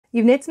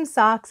You've knit some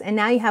socks and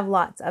now you have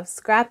lots of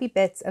scrappy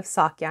bits of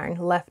sock yarn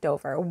left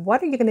over.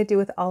 What are you going to do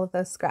with all of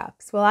those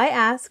scraps? Well, I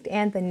asked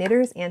and the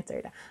knitters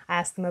answered. I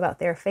asked them about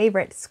their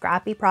favorite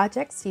scrappy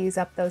projects to use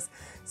up those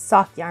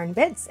sock yarn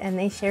bits, and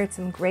they shared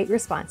some great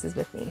responses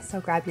with me.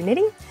 So grab your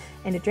knitting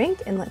and a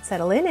drink and let's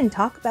settle in and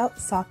talk about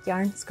sock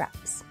yarn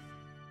scraps.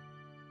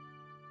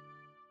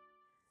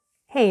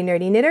 Hey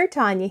Nerdy Knitter,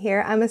 Tanya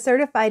here. I'm a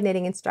certified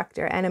knitting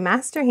instructor and a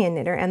master hand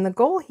knitter, and the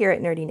goal here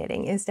at Nerdy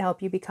Knitting is to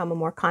help you become a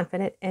more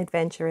confident,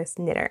 adventurous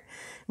knitter.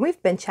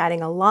 We've been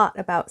chatting a lot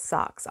about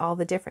socks, all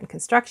the different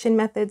construction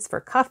methods for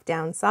cuff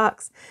down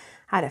socks,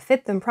 how to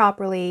fit them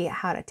properly,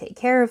 how to take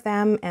care of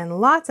them, and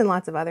lots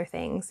of other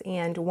things.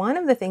 And one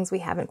of the things we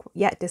haven't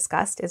yet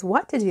discussed is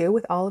what to do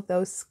with all of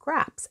those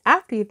scraps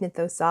after you've knit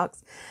those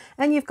socks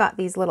and you've got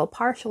these little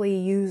partially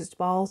used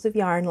balls of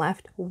yarn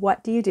left.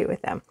 What do you do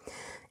with them?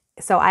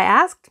 So I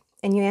asked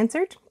and you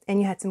answered and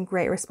you had some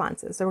great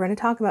responses. So we're going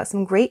to talk about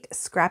some great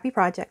scrappy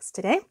projects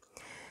today.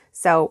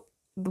 So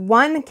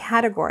one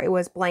category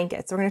was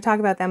blankets. We're going to talk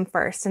about them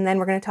first, and then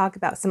we're going to talk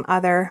about some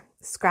other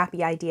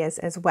scrappy ideas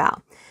as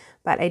well.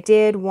 But I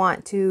did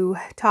want to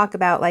talk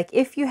about, like,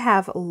 if you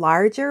have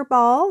larger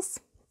balls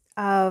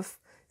of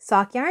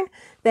sock yarn,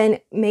 then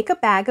make a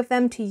bag of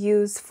them to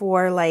use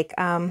for like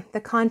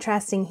the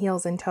contrasting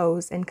heels and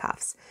toes and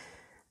cuffs.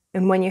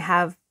 And when you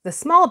have the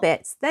small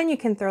bits, then you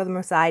can throw them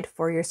aside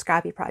for your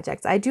scrappy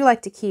projects. I do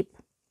like to keep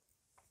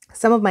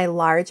some of my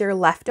larger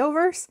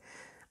leftovers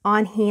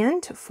on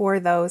hand for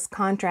those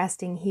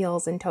contrasting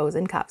heels and toes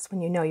and cuffs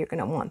when you know you're going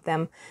to want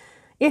them.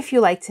 If you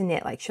like to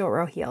knit like short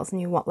row heels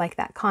and you want like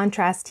that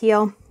contrast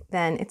heel,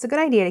 then it's a good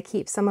idea to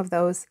keep some of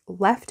those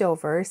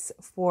leftovers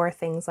for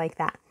things like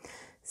that.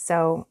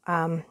 So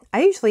I've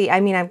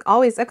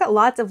got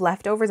lots of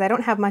leftovers. I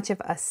don't have much of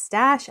a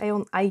stash.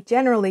 I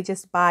generally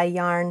just buy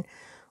yarn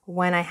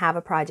when I have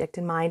a project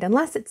in mind.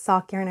 Unless it's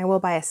sock yarn, I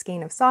will buy a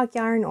skein of sock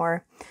yarn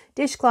or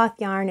dishcloth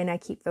yarn, and I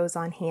keep those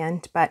on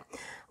hand. But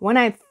when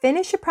I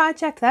finish a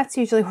project, that's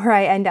usually where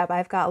I end up.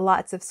 I've got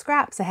lots of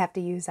scraps I have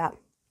to use up.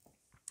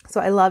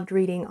 So I loved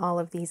reading all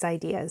of these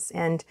ideas.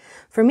 And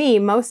for me,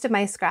 most of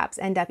my scraps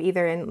end up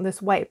either in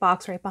this white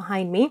box right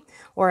behind me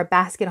or a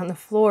basket on the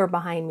floor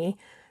behind me.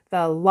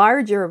 The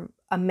larger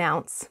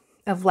amounts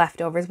of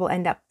leftovers will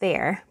end up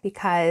there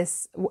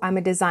because I'm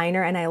a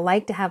designer and I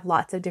like to have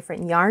lots of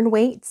different yarn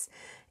weights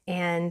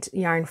and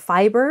yarn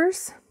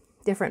fibers,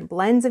 different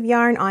blends of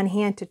yarn on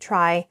hand to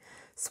try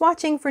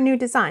swatching for new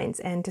designs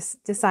and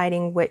just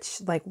deciding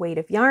which weight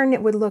of yarn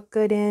it would look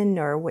good in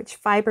or which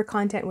fiber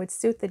content would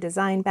suit the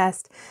design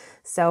best.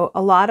 So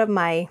a lot of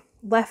my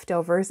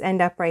leftovers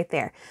end up right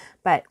there.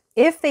 But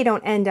if they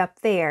don't end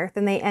up there,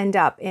 then they end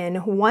up in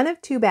one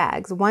of two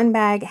bags. One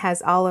bag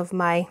has all of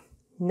my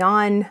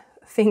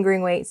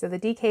non-fingering weight, so the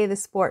DK, the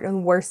Sport,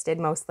 and worsted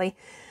mostly,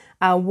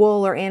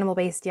 wool or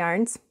animal-based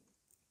yarns,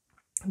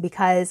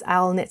 because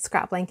I'll knit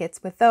scrap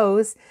blankets with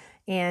those.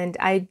 And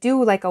I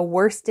do like a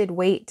worsted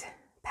weight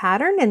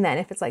pattern, and then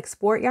if it's like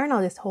sport yarn,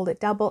 I'll just hold it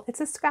double.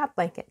 It's a scrap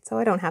blanket, so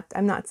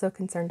I'm not so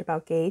concerned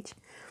about gauge.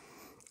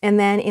 And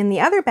then in the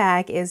other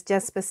bag is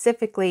just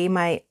specifically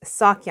my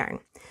sock yarn.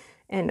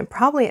 And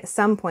probably at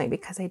some point,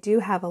 because I do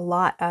have a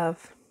lot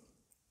of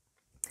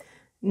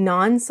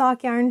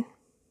non-sock yarn,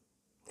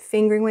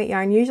 fingering weight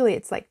yarn, usually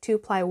it's like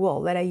 2-ply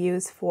wool that I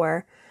use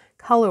for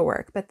color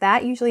work, but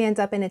that usually ends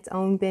up in its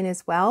own bin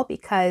as well,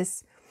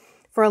 because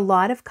for a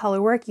lot of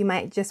color work, you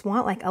might just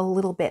want like a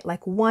little bit,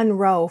 like one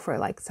row for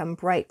like some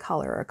bright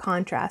color or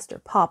contrast or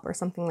pop or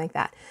something like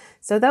that.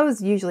 So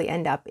those usually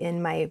end up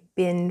in my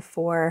bin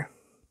for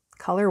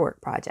color work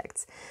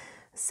projects.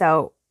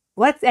 So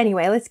let's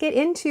get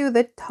into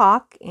the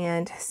talk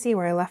and see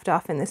where I left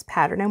off in this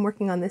pattern. I'm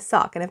working on this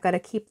sock and I've got to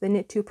keep the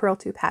knit 2 purl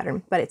 2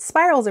 pattern, but it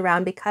spirals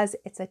around because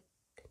it's a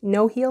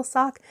no heel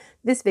sock.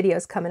 This video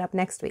is coming up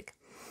next week.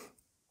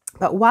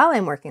 But while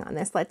I'm working on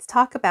this, let's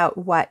talk about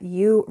what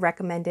you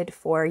recommended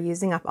for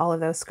using up all of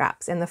those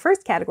scraps. And the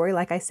first category,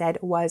 like I said,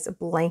 was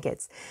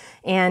blankets.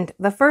 And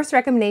the first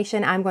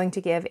recommendation I'm going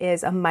to give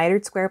is a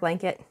mitered square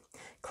blanket.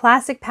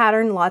 Classic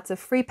pattern, lots of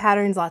free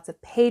patterns, lots of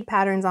paid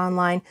patterns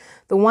online.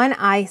 The one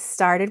I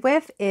started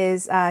with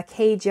is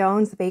Kay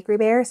Jones, the Bakery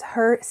Bears,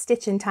 her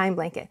Stitch in Time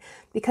blanket,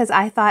 because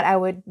I thought I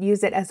would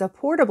use it as a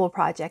portable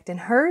project.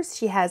 And hers,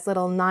 she has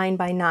little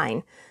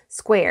 9x9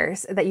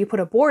 squares that you put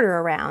a border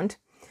around,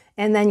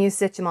 and then you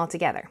stitch them all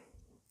together.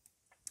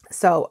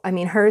 So, I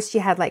mean, hers, she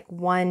had like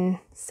one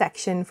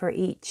section for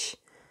each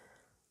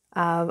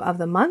of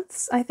the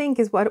months, I think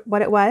is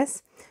what it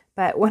was.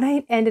 But when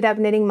I ended up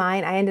knitting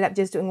mine, I ended up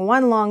just doing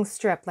one long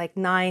strip, like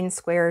 9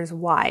 squares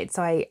wide.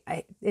 So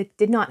it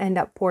did not end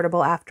up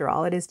portable after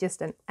all. It is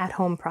just an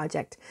at-home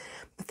project.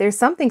 But there's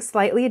something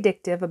slightly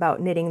addictive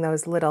about knitting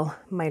those little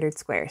mitered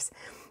squares.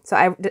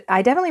 So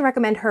I definitely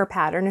recommend her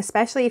pattern,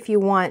 especially if you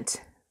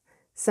want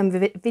some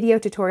video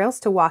tutorials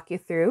to walk you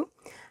through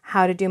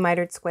how to do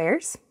mitered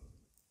squares,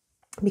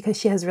 because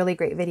she has really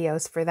great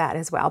videos for that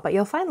as well. But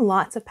you'll find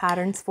lots of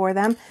patterns for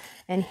them.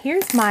 And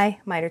here's my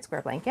mitered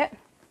square blanket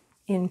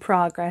in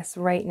progress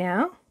right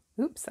now.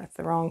 Oops, that's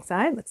the wrong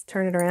side. Let's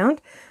turn it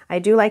around. I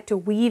do like to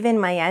weave in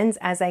my ends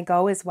as I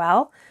go as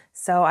well,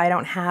 so I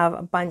don't have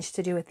a bunch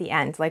to do at the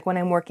end. Like when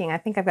I'm working, I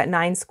think I've got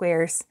 9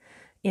 squares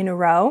in a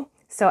row.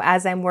 So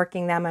as I'm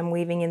working them, I'm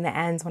weaving in the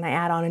ends. When I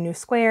add on a new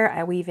square,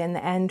 I weave in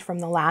the end from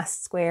the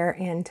last square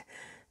and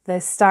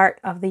the start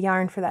of the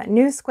yarn for that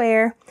new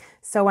square.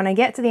 So when I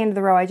get to the end of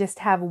the row, I just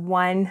have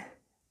one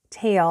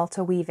tail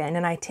to weave in,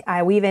 and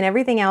I weave in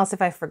everything else.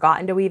 If I've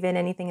forgotten to weave in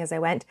anything as I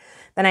went,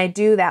 then I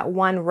do that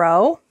one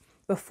row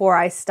before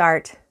I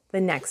start the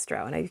next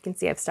row. And you can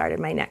see I've started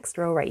my next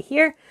row right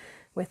here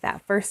with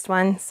that first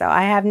one. So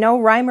I have no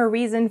rhyme or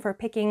reason for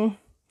picking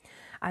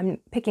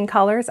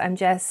colors. I'm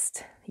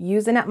just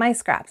using up my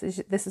scraps.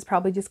 This is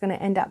probably just going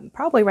to end up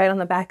probably right on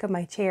the back of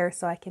my chair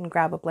so I can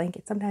grab a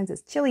blanket. Sometimes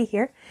it's chilly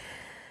here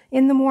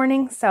in the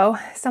morning, so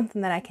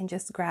something that I can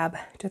just grab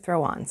to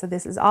throw on. So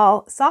this is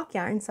all sock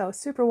yarn, so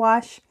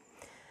superwash,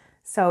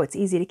 so it's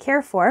easy to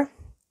care for.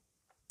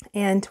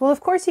 And well,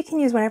 of course you can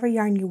use whatever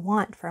yarn you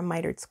want for a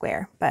mitered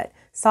square, but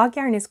sock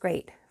yarn is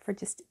great for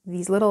just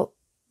these little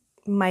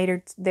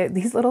mitered,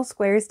 these little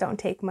squares don't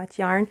take much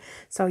yarn,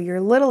 so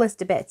your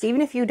littlest bits, even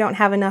if you don't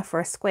have enough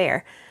for a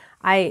square.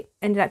 I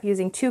ended up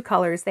using 2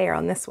 colors there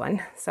on this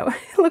one, so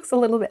it looks a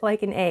little bit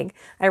like an egg.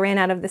 I ran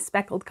out of the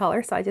speckled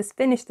color, so I just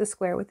finished the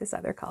square with this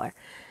other color.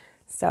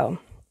 So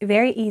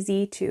very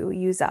easy to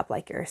use up,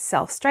 like your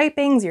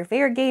self-stripings, your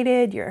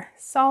variegated, your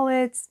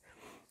solids.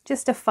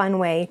 Just a fun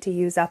way to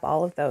use up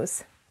all of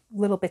those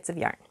little bits of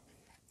yarn.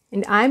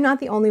 And I'm not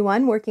the only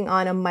one working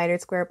on a mitered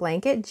square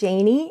blanket.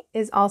 Janie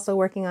is also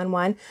working on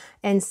one,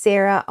 and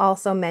Sarah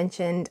also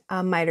mentioned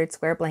a mitered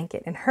square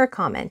blanket in her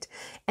comment.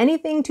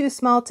 Anything too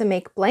small to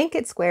make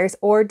blanket squares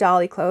or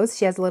dolly clothes.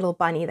 She has a little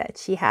bunny that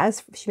she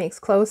makes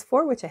clothes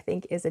for, which I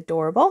think is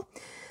adorable.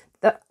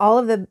 All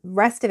of the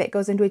rest of it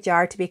goes into a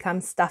jar to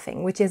become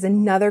stuffing, which is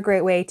another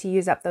great way to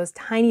use up those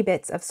tiny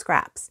bits of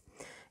scraps.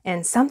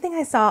 And something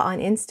I saw on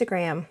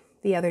Instagram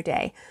the other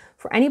day,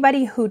 for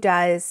anybody who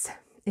does,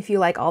 if you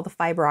like all the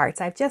fiber arts,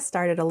 I've just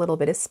started a little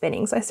bit of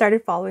spinning. So I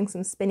started following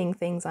some spinning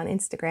things on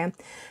Instagram,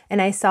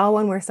 and I saw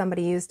one where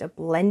somebody used a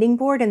blending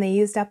board and they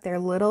used up their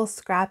little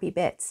scrappy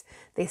bits.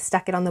 They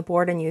stuck it on the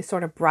board and you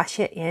sort of brush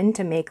it in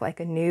to make like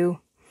a new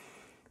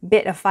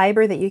bit of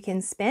fiber that you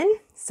can spin.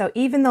 So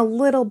even the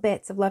little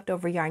bits of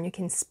leftover yarn you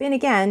can spin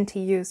again to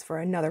use for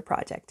another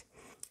project.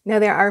 Now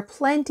there are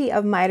plenty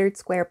of mitered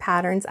square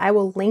patterns. I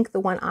will link the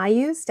one I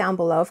use down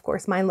below. Of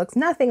course, mine looks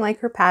nothing like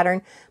her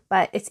pattern,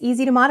 but it's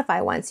easy to modify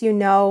once you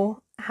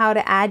know how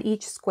to add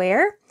each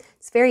square.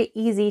 It's very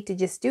easy to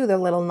just do the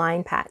little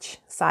 9 patch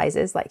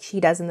sizes like she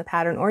does in the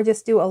pattern, or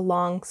just do a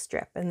long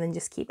strip and then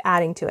just keep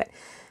adding to it.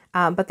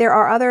 But there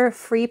are other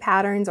free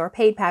patterns or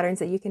paid patterns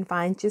that you can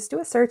find. Just do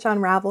a search on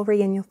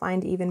Ravelry and you'll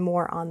find even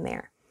more on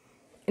there.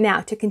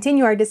 Now, to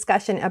continue our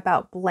discussion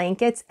about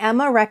blankets,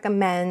 Emma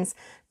recommends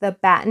the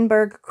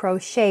Battenberg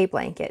crochet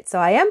blanket. So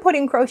I am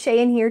putting crochet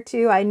in here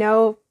too. I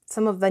know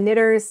some of the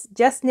knitters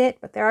just knit,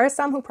 but there are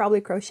some who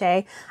probably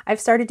crochet.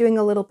 I've started doing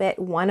a little bit.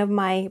 One of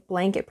my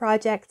blanket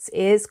projects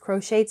is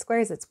crocheted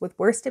squares. It's with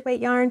worsted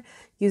weight yarn,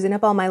 using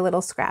up all my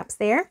little scraps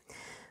there.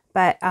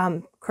 But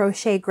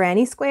crochet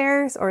granny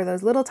squares, or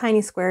those little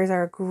tiny squares,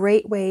 are a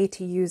great way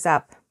to use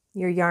up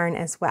your yarn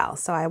as well.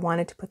 So I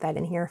wanted to put that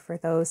in here for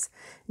those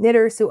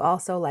knitters who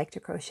also like to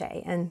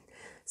crochet. And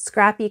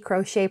scrappy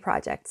crochet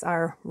projects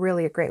are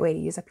really a great way to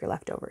use up your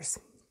leftovers.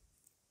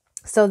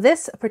 So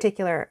this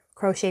particular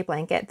crochet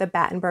blanket, the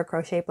Battenberg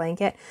crochet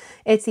blanket,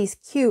 it's these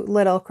cute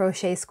little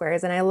crochet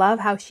squares, and I love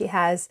how she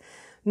has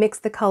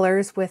mixed the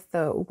colors with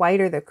the white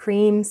or the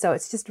cream, so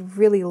it's just a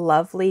really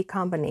lovely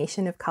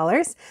combination of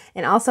colors,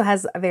 and also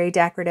has a very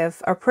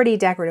decorative or pretty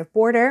decorative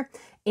border.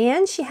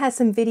 And she has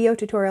some video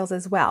tutorials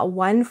as well,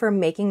 one for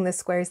making the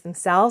squares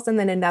themselves, and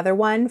then another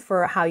one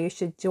for how you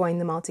should join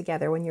them all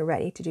together when you're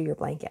ready to do your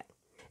blanket.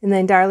 And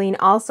then Darlene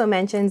also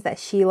mentions that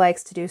she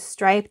likes to do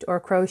striped or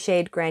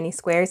crocheted granny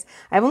squares.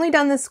 I've only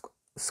done the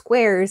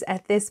squares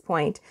at this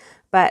point,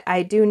 but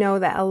I do know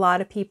that a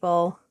lot of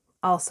people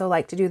also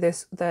like to do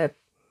the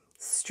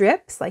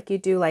strips, like you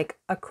do like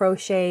a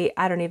crochet,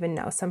 I don't even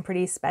know, some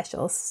pretty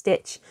special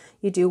stitch.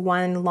 You do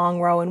one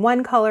long row in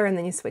one color and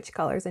then you switch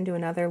colors and do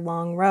another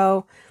long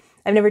row.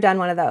 I've never done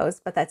one of those,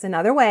 but that's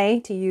another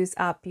way to use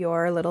up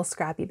your little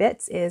scrappy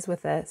bits, is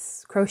with a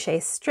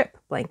crochet strip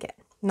blanket,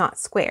 not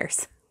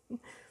squares.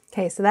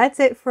 Okay, so that's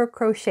it for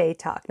crochet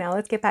talk. Now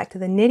let's get back to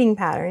the knitting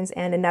patterns,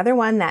 and another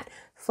one that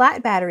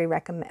Flat Battery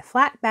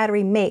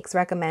Makes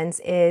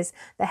recommends is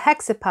the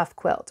Hexapuff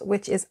quilt,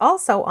 which is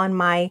also on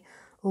my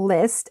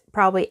list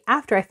probably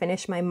after I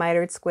finish my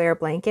mitered square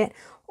blanket,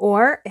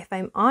 or if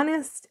I'm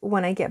honest,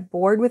 when I get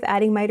bored with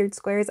adding mitered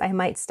squares, I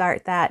might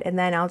start that, and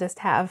then I'll just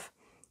have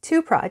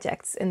 2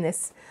 projects in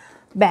this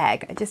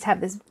bag. I just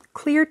have this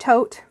clear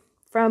tote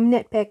from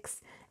Knit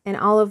Picks, and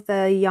all of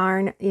the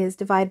yarn is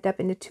divided up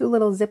into 2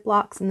 little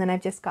Ziplocs, and then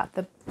I've just got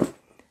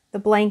the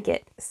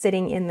blanket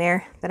sitting in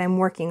there that I'm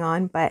working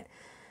on. But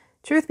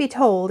truth be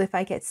told, if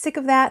I get sick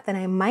of that, then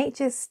I might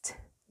just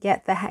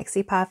get the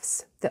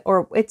Hexapuffs,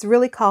 or it's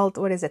really called,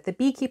 what is it, the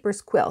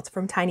Beekeeper's Quilt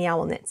from Tiny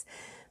Owl Knits.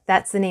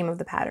 That's the name of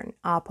the pattern.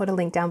 I'll put a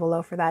link down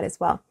below for that as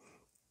well.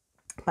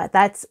 But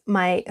that's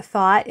my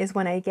thought, is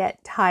when I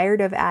get tired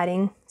of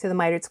adding to the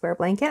mitered square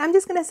blanket, I'm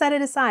just going to set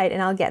it aside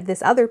and I'll get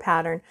this other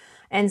pattern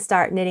and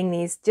start knitting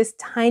these just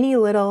tiny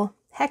little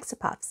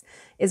hexapuffs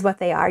is what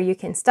they are. You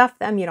can stuff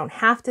them. You don't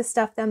have to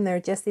stuff them.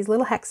 They're just these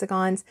little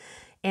hexagons,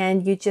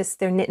 and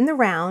they're knit in the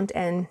round,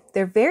 and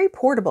they're very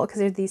portable because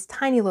they're these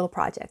tiny little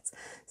projects.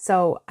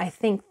 So I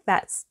think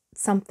that's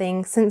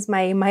something, since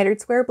my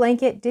mitered square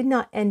blanket did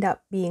not end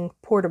up being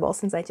portable,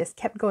 since I just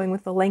kept going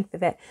with the length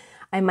of it,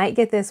 I might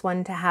get this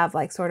one to have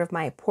like sort of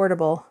my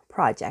portable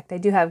project. I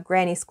do have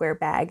granny square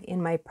bag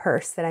in my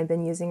purse that I've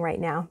been using right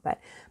now, but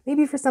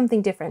maybe for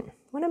something different.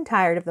 When I'm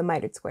tired of the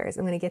mitered squares,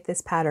 I'm going to get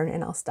this pattern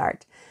and I'll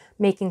start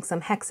making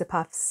some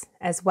hexapuffs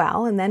as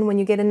well. And then when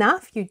you get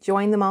enough, you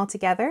join them all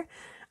together.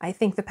 I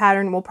think the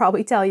pattern will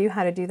probably tell you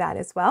how to do that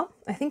as well.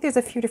 I think there's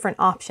a few different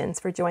options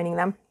for joining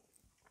them.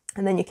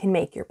 And then you can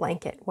make your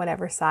blanket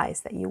whatever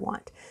size that you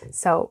want.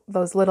 So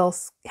those little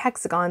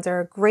hexagons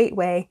are a great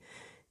way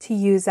to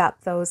use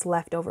up those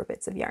leftover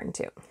bits of yarn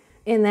too.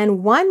 And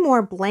then one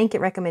more blanket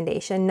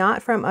recommendation,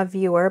 not from a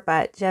viewer,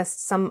 but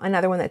just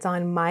another one that's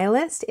on my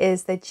list,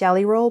 is the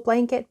Jelly Roll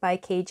blanket by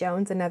Kay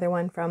Jones, another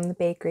one from the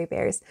Bakery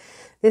Bears.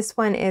 This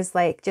one is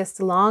like just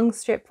long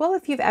strip. Well,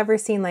 if you've ever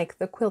seen like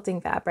the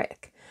quilting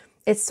fabric,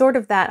 it's sort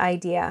of that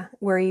idea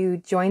where you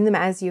join them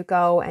as you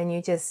go and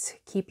you just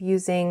keep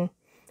using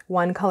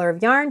one color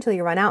of yarn till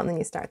you run out, and then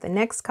you start the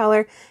next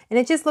color. And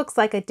it just looks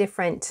like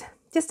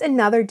just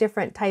another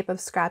different type of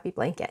scrappy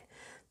blanket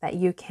that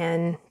you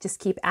can just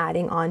keep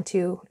adding on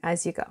to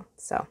as you go.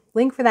 So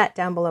link for that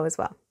down below as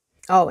well.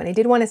 Oh, and I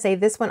did want to say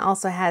this one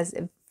also has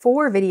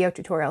 4 video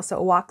tutorials. So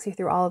it walks you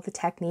through all of the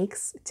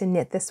techniques to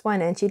knit this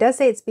one. And she does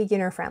say it's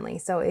beginner friendly.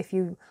 So if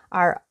you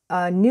are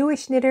a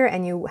newish knitter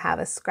and you have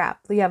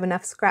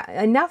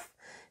enough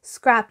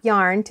scrap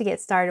yarn to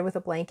get started with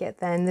a blanket,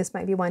 then this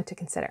might be one to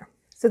consider.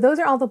 So those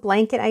are all the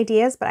blanket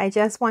ideas, but I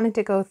just wanted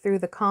to go through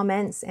the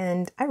comments,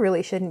 and I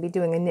really shouldn't be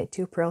doing a knit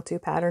 2 purl 2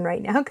 pattern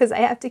right now because I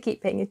have to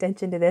keep paying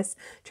attention to this,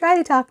 try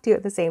to talk to you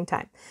at the same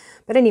time.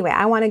 But anyway,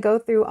 I want to go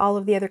through all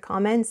of the other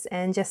comments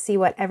and just see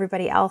what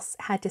everybody else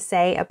had to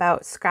say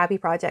about scrappy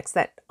projects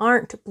that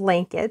aren't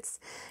blankets.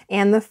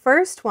 And the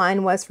first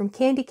one was from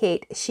Candy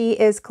Kate. She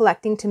is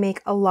collecting to make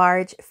a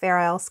large Fair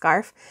Isle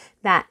scarf.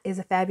 That is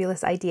a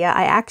fabulous idea.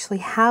 I actually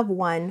have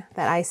one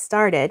that I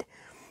started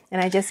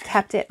and I just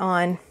kept it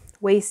on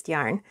waste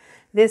yarn.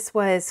 This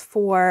was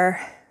for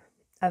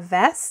a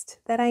vest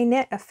that I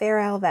knit, a Fair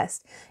Isle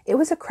vest. It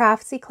was a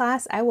craftsy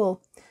class. I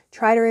will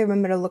try to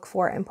remember to look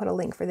for it and put a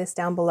link for this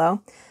down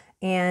below.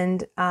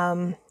 And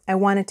I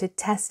wanted to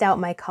test out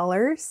my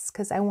colors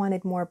because I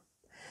wanted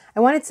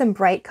some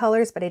bright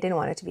colors, but I didn't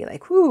want it to be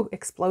like, whoo,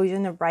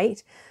 explosion of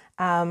bright.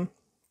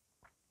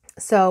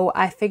 So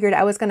I figured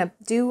I was going to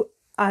do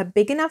a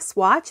big enough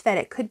swatch that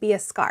it could be a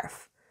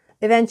scarf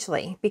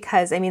eventually,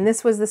 because I mean,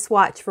 this was the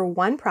swatch for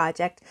one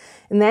project.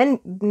 And then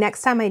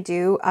next time I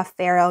do a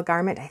Fair Isle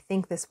garment, I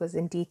think this was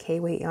in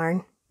DK weight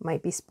yarn,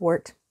 might be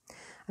sport,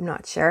 I'm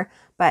not sure,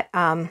 but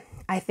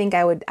I think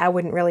I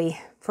wouldn't really,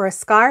 for a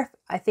scarf,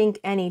 I think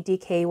any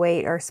DK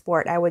weight or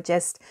sport, I would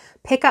just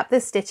pick up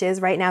the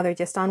stitches. Right now they're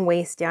just on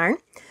waste yarn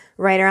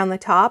right around the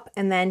top,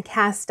 and then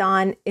cast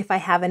on if I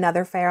have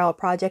another Fair Isle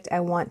project I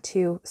want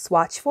to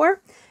swatch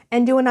for,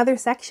 and do another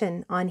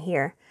section on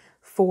here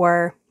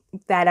for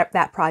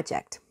that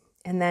project.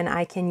 And then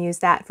I can use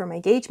that for my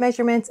gauge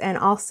measurements, and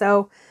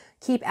also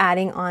keep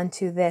adding on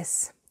to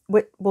this,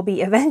 what will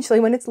be eventually,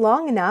 when it's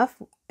long enough,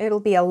 it'll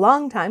be a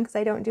long time because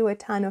I don't do a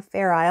ton of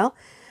Fair Isle,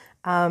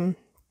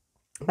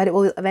 but it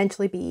will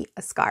eventually be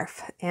a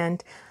scarf.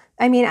 And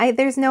I mean,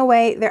 there's no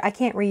way I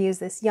can't reuse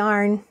this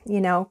yarn,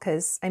 you know,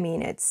 because I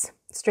mean, it's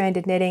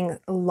stranded knitting,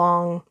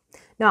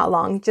 not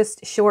long,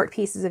 just short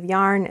pieces of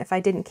yarn. If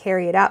I didn't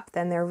carry it up,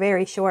 then they're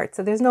very short.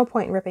 So there's no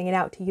point in ripping it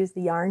out to use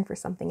the yarn for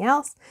something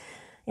else.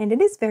 And it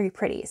is very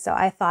pretty. So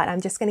I thought I'm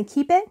just going to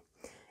keep it.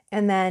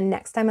 And then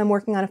next time I'm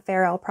working on a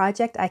Fair Isle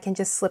project, I can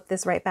just slip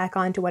this right back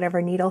onto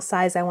whatever needle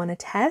size I want to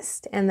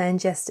test, and then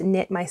just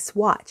knit my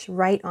swatch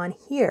right on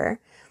here.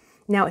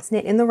 Now it's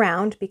knit in the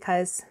round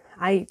because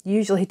I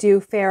usually do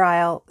Fair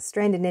Isle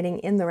stranded knitting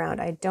in the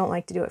round. I don't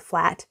like to do it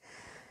flat.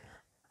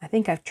 I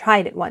think I've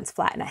tried it once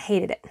flat and I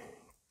hated it.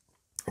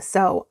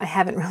 So I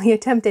haven't really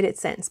attempted it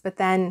since, but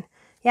then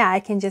yeah, I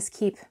can just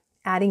keep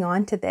adding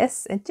on to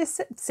this. It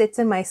just sits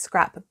in my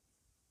scrap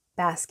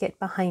basket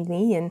behind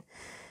me, and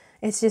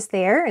it's just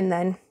there. And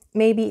then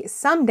maybe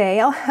someday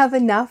I'll have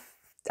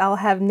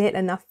knit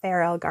enough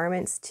Fair Isle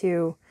garments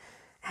to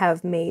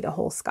have made a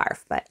whole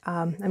scarf, but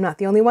I'm not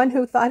the only one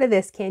who thought of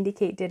this. Candy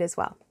Kate did as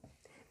well.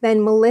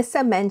 Then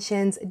Melissa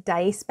mentions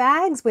dice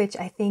bags, which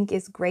I think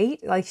is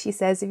great. Like she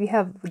says, if you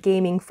have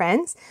gaming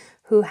friends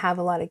who have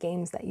a lot of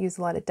games that use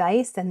a lot of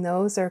dice, then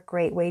those are a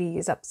great way to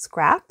use up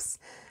scraps.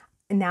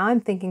 And now I'm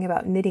thinking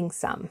about knitting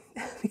some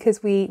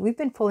because we've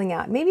been pulling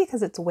out, maybe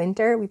because it's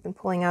winter, we've been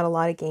pulling out a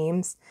lot of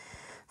games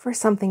for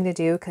something to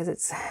do because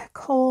it's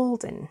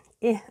cold and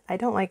I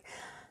don't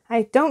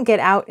I don't get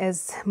out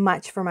as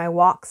much for my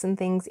walks and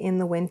things in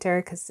the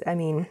winter because, I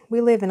mean, we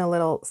live in a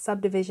little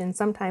subdivision.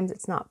 Sometimes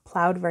it's not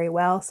plowed very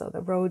well, so the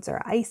roads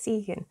are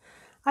icy and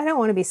I don't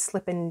want to be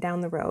slipping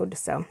down the road.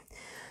 So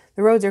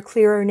the roads are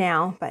clearer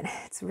now, but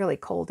it's really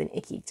cold and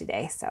icky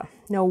today, so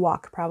no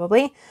walk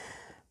probably.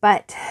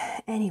 But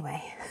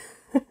anyway,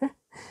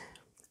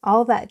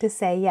 all that to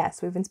say,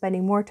 yes, we've been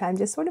spending more time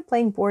just sort of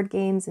playing board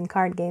games and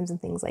card games and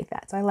things like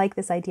that. So I like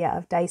this idea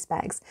of dice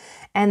bags.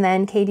 And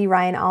then Katie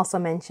Ryan also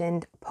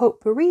mentioned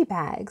potpourri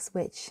bags,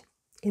 which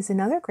is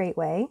another great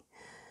way.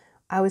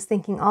 I was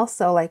thinking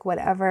also like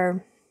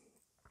whatever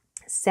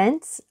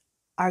scents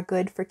are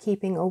good for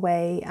keeping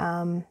away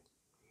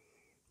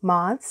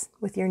moths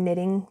with your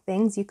knitting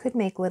things. You could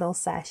make little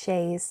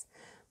sachets,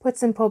 put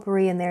some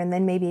potpourri in there, and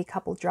then maybe a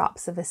couple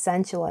drops of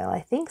essential oil. I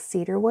think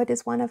cedarwood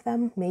is one of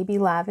them, maybe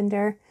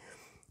lavender.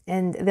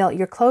 And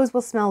your clothes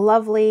will smell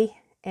lovely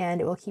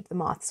and it will keep the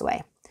moths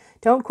away.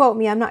 Don't quote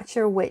me, I'm not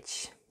sure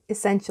which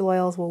essential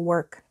oils will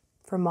work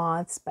for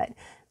moths, but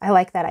I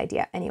like that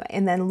idea anyway.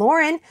 And then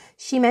Lauren,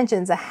 she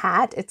mentions a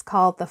hat. It's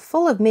called the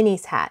Full of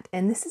Minis hat.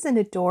 And this is an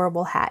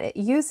adorable hat. It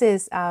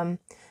uses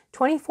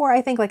 24,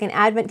 I think, like an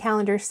advent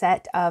calendar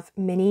set of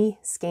mini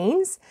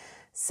skeins.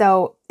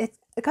 So it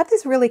got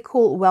this really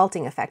cool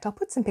welting effect. I'll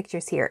put some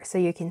pictures here so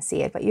you can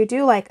see it, but you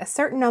do like a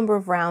certain number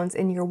of rounds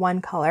in your one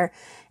color,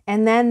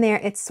 and then there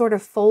it's sort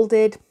of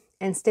folded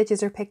and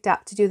stitches are picked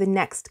up to do the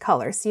next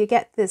color. So you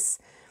get this,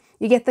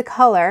 you get the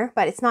color,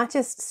 but it's not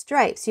just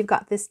stripes. You've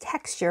got this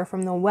texture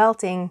from the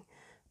welting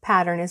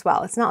pattern as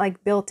well. It's not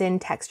like built-in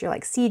texture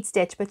like seed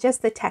stitch, but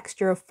just the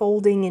texture of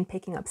folding and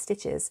picking up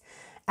stitches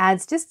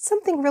adds just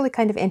something really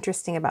kind of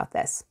interesting about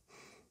this.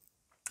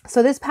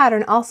 So this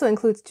pattern also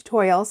includes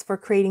tutorials for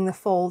creating the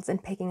folds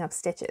and picking up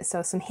stitches.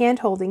 So some hand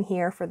holding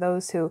here for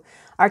those who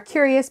are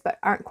curious but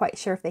aren't quite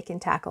sure if they can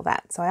tackle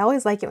that. So I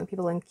always like it when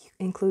people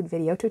include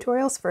video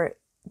tutorials for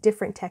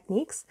different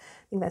techniques.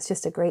 I think that's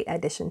just a great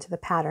addition to the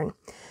pattern.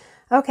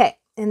 Okay,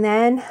 and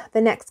then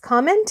the next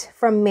comment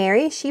from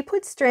Mary, she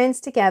puts strands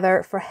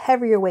together for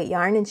heavier weight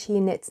yarn and she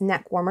knits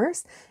neck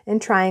warmers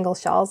and triangle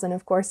shawls. And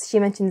of course she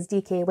mentions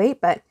DK weight,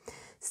 but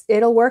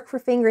it'll work for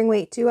fingering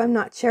weight too. I'm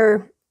not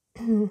sure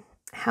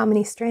how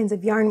many strands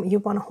of yarn you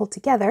want to hold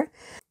together,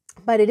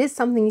 but it is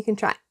something you can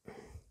try.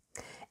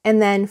 And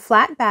then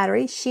Flat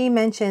Battery, she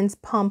mentions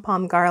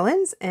pom-pom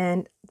garlands,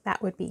 and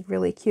that would be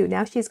really cute.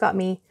 Now she's got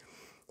me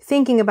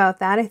thinking about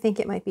that. I think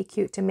it might be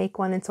cute to make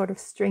one and sort of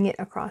string it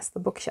across the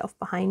bookshelf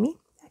behind me.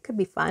 That could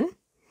be fun.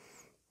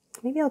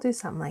 Maybe I'll do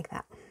something like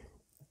that.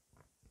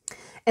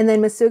 And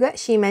then Masuga,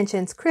 she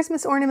mentions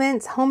Christmas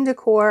ornaments, home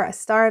decor, a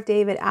Star of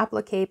David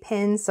applique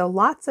pins. So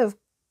lots of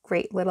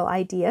great little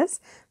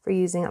ideas for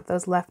using up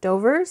those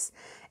leftovers.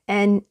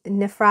 And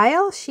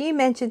Nefrael, she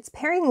mentions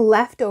pairing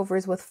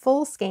leftovers with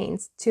full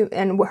skeins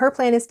and her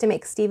plan is to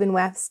make Stephen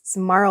West's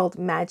Marled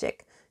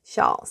Magic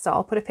shawl. So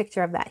I'll put a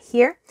picture of that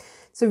here.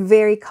 It's a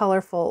very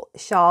colorful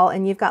shawl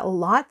and you've got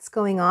lots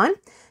going on.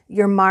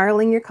 You're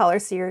marling your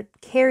colors, so you're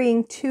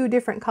carrying two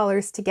different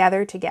colors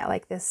together to get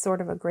like this sort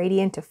of a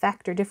gradient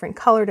effect or different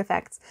colored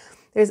effects.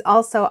 There's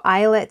also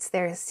eyelets,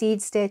 there's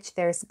seed stitch,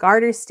 there's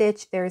garter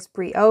stitch, there's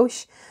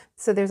brioche.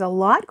 So there's a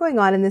lot going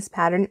on in this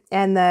pattern.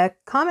 And the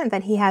comment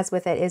that he has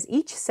with it is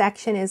each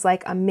section is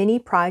like a mini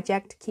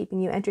project keeping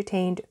you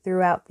entertained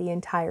throughout the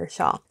entire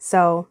shawl.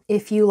 So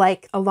if you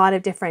like a lot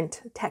of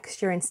different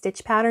texture and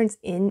stitch patterns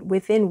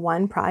within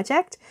one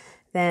project,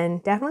 then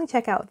definitely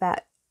check out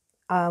that,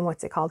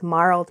 what's it called?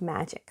 Marled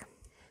Magic.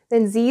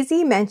 Then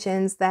Zizi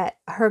mentions that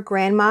her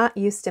grandma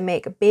used to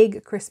make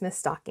big Christmas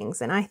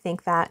stockings. And I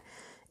think that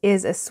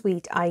is a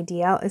sweet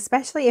idea,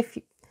 especially if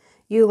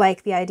you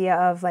like the idea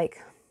of like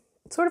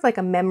sort of like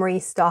a memory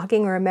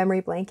stocking or a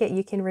memory blanket.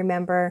 You can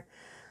remember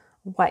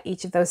what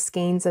each of those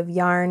skeins of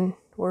yarn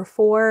were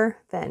for,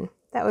 then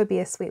that would be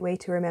a sweet way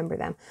to remember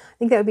them. I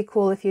think that would be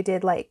cool if you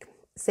did like,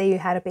 say you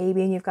had a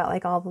baby and you've got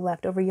like all the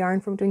leftover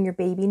yarn from doing your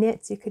baby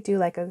knits. You could do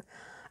like a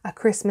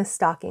Christmas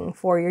stocking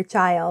for your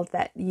child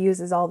that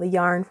uses all the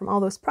yarn from all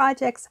those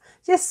projects.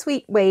 Just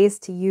sweet ways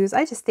to use.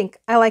 I just think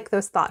I like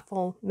those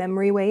thoughtful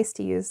memory ways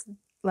to use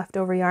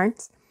leftover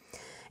yarns.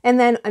 And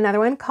then another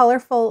one,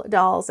 colorful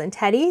dolls and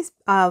teddies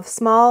of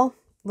small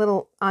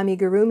little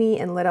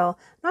amigurumi and little,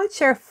 not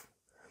sure if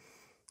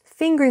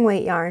fingering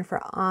weight yarn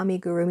for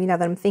amigurumi now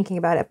that I'm thinking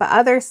about it, but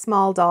other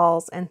small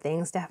dolls and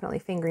things, definitely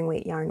fingering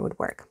weight yarn would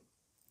work.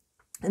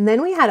 And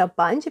then we had a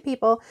bunch of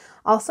people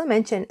also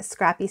mention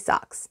scrappy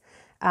socks.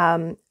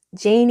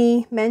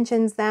 Janie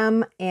mentions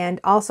them and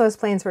also has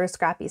plans for a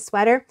scrappy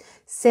sweater.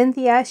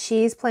 Cynthia,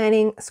 she's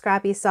planning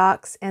scrappy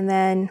socks. And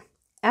then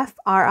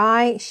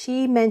FRI,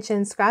 she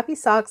mentioned scrappy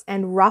socks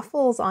and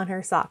ruffles on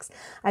her socks.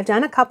 I've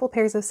done a couple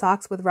pairs of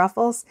socks with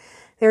ruffles.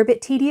 They're a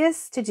bit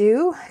tedious to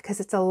do because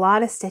it's a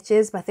lot of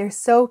stitches, but they're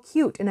so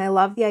cute. And I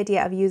love the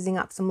idea of using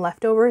up some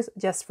leftovers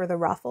just for the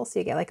ruffles. So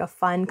you get like a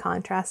fun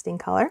contrasting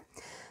color.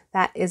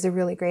 That is a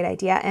really great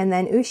idea. And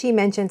then Ushi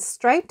mentioned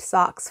striped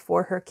socks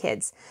for her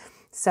kids.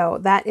 So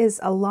that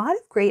is a lot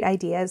of great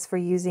ideas for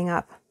using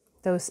up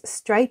those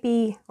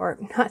stripy, or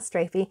not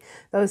stripy,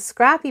 those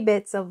scrappy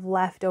bits of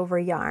leftover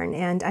yarn.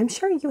 And I'm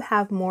sure you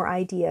have more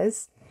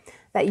ideas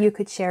that you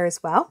could share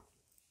as well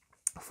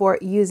for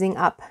using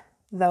up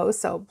those.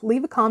 So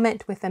leave a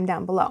comment with them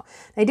down below.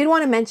 I did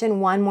want to mention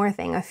one more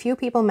thing. A few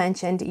people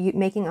mentioned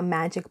making a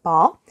magic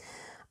ball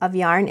of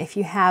yarn. If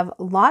you have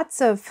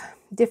lots of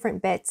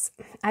different bits,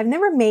 I've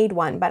never made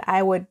one, but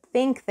I would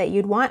think that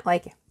you'd want,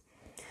 like,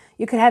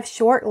 you could have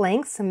short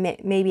lengths,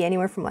 maybe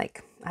anywhere from,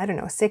 like, I don't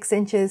know, 6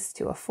 inches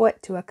to a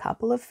foot to a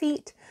couple of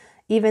feet,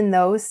 even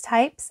those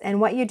types.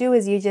 And what you do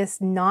is you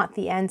just knot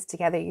the ends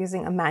together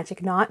using a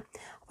magic knot.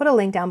 I'll put a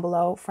link down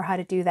below for how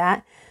to do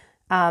that.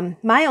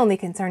 My only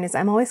concern is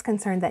I'm always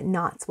concerned that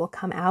knots will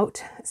come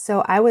out.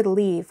 So I would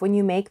leave, when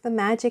you make the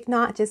magic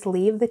knot, just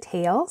leave the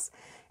tails.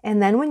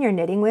 And then when you're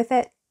knitting with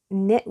it,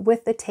 knit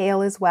with the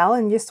tail as well,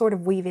 and just sort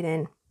of weave it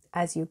in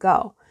as you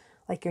go.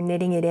 Like you're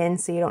knitting it in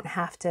so you don't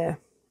have to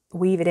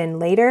weave it in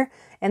later.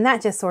 And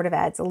that just sort of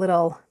adds a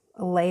little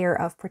layer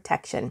of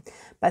protection.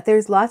 But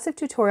there's lots of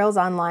tutorials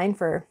online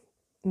for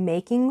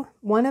making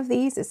one of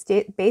these. It's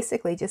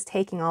basically just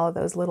taking all of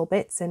those little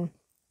bits and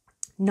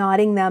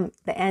knotting them,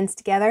 the ends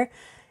together,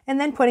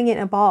 and then putting it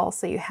in a ball.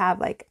 So you have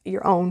like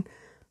your own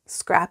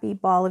scrappy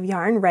ball of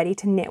yarn ready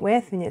to knit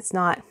with, and it's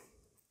not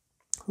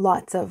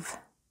lots of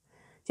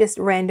just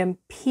random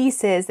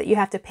pieces that you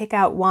have to pick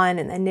out one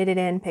and then knit it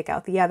in, pick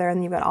out the other,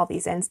 and you've got all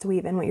these ends to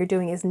weave in. What you're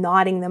doing is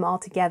knotting them all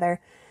together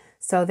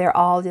so they're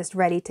all just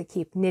ready to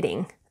keep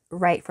knitting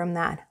right from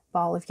that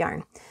ball of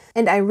yarn.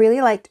 And I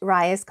really liked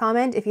Raya's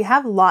comment. If you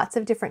have lots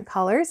of different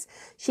colors,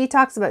 she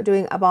talks about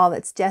doing a ball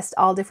that's just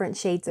all different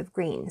shades of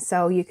green.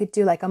 So you could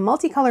do like a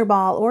multicolor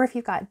ball, or if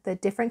you've got the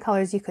different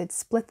colors, you could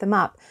split them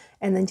up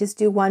and then just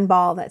do one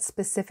ball that's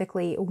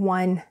specifically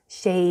one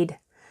shade,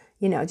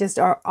 you know, just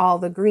all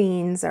the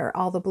greens or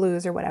all the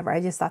blues or whatever.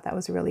 I just thought that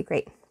was really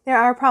great. There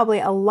are probably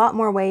a lot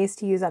more ways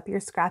to use up your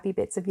scrappy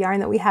bits of yarn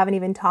that we haven't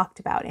even talked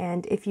about.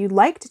 And if you'd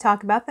like to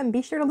talk about them,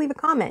 be sure to leave a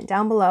comment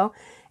down below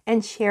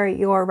and share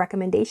your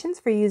recommendations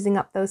for using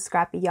up those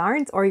scrappy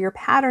yarns, or your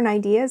pattern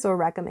ideas or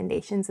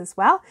recommendations as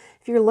well.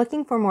 If you're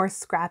looking for more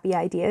scrappy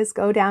ideas,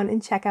 go down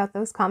and check out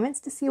those comments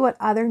to see what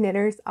other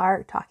knitters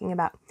are talking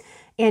about.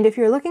 And if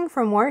you're looking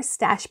for more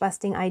stash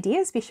busting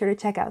ideas, be sure to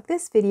check out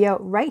this video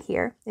right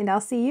here, and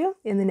I'll see you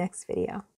in the next video.